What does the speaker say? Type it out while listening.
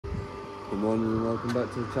Good morning and welcome back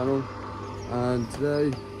to the channel. And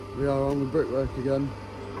today we are on with brickwork again,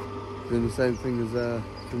 doing the same thing as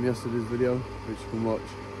from yesterday's video, which you can watch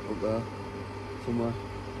up there somewhere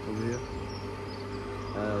over here.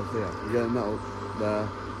 So yeah, we're getting that up there.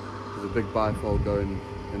 There's a big bifold going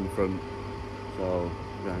in the front, so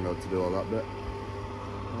we're going to go to do all that bit.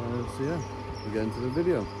 So yeah, we'll get into the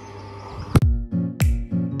video.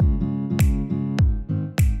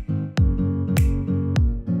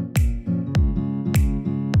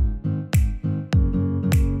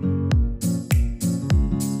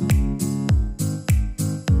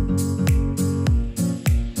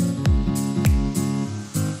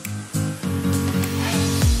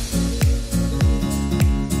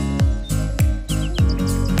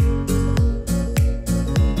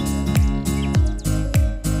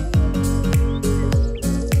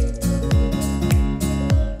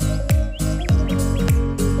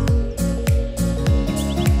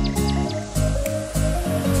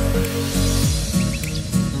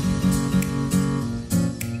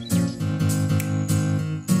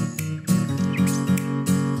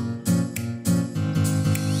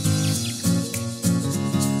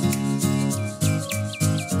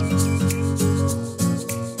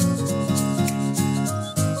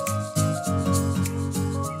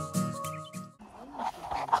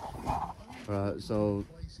 Right, so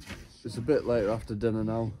it's a bit later after dinner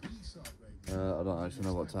now. I don't actually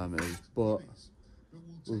know what time it is, but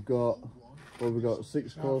we've got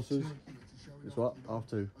 6 courses. It's what? Half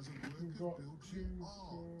 2. We've got 2,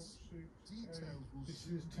 4, 6, this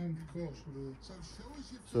is 10 courses.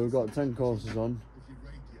 So we've got 10 courses on.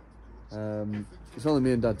 It's only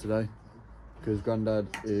me and Dad today, because Grandad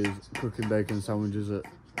is cooking bacon sandwiches at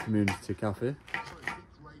Community Cafe.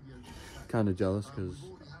 Kind of jealous because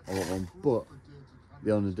I want one, but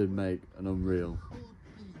the owner did make an unreal.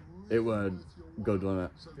 It were good, wasn't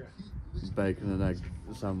it? Yeah. Bacon and egg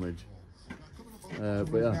sandwich.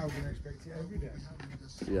 But yeah.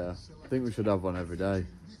 Yeah, I think we should have one every day.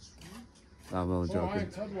 No, I'm only joking. I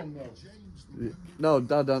ain't had one though. No,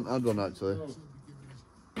 Dad hadn't had one actually.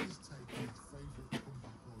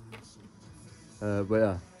 But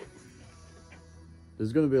yeah,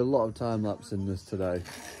 there's going to be a lot of time lapse in this today,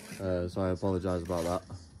 so I apologise about that.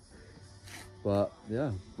 But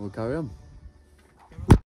yeah, we'll carry on.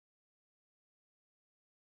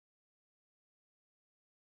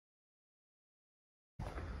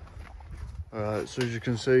 Alright, so as you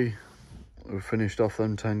can see, we've finished off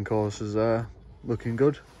them 10 courses there. Looking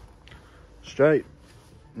good. Straight.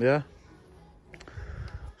 Yeah.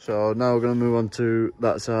 So now we're going to move on to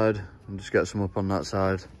that side and just get some up on that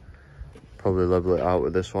side. Probably level it out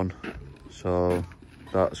with this one. So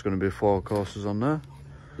that's going to be 4 courses on there.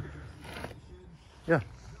 Yeah.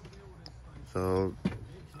 So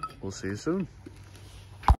we'll see you soon.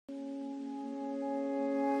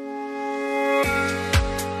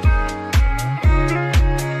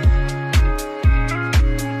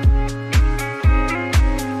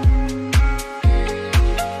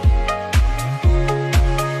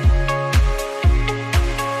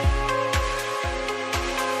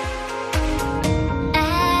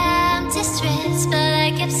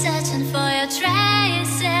 Searching for your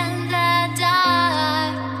trace in the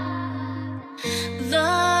dark,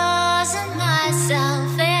 losing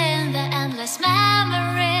myself in the endless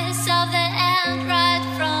memories of the end right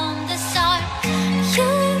from the start.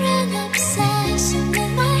 You're an obsession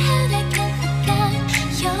in my head, I can't forget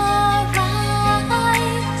your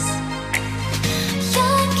eyes.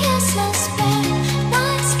 Your kisses burn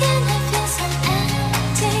my skin, I feel so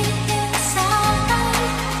empty inside.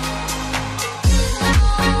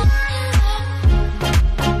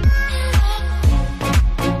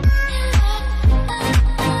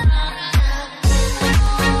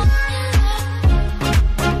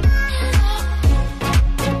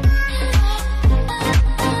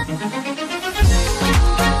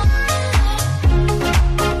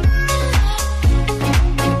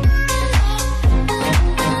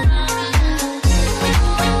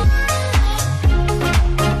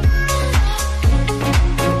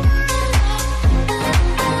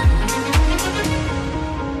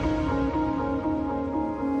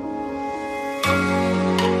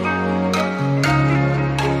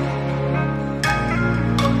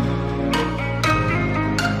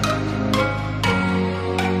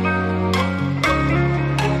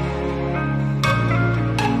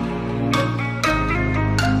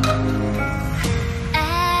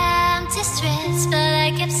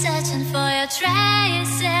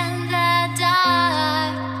 Trace in the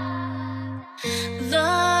dark,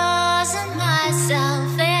 losing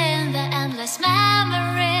myself in the endless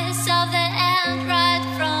memories of the end right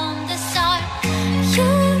from the start.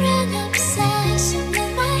 You're an obsession.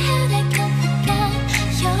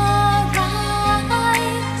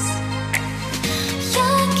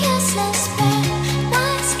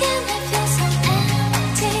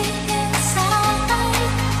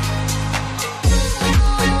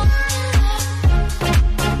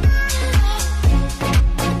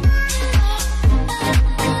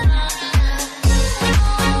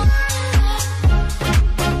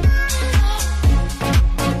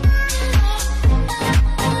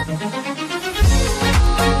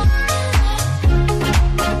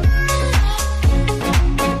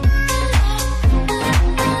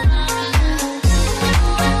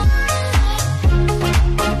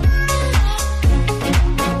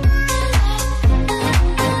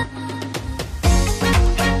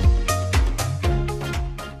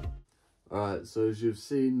 So as you've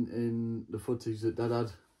seen in the footage that Dad had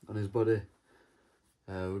on his body,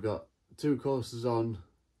 we got 2 courses on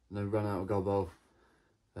and then ran out of gobbo.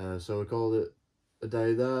 So we called it a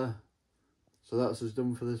day there. So that's us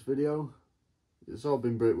done for this video. It's all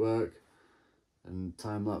been brickwork and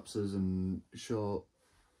time lapses and short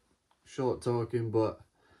talking, but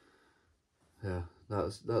yeah,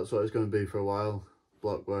 that's what it's going to be for a while.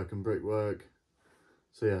 Block work and brickwork.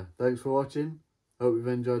 So yeah, thanks for watching. Hope you've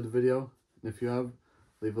enjoyed the video. And if you have,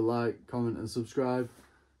 leave a like, comment and subscribe.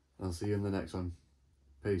 I'll see you in the next one.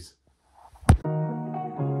 Peace.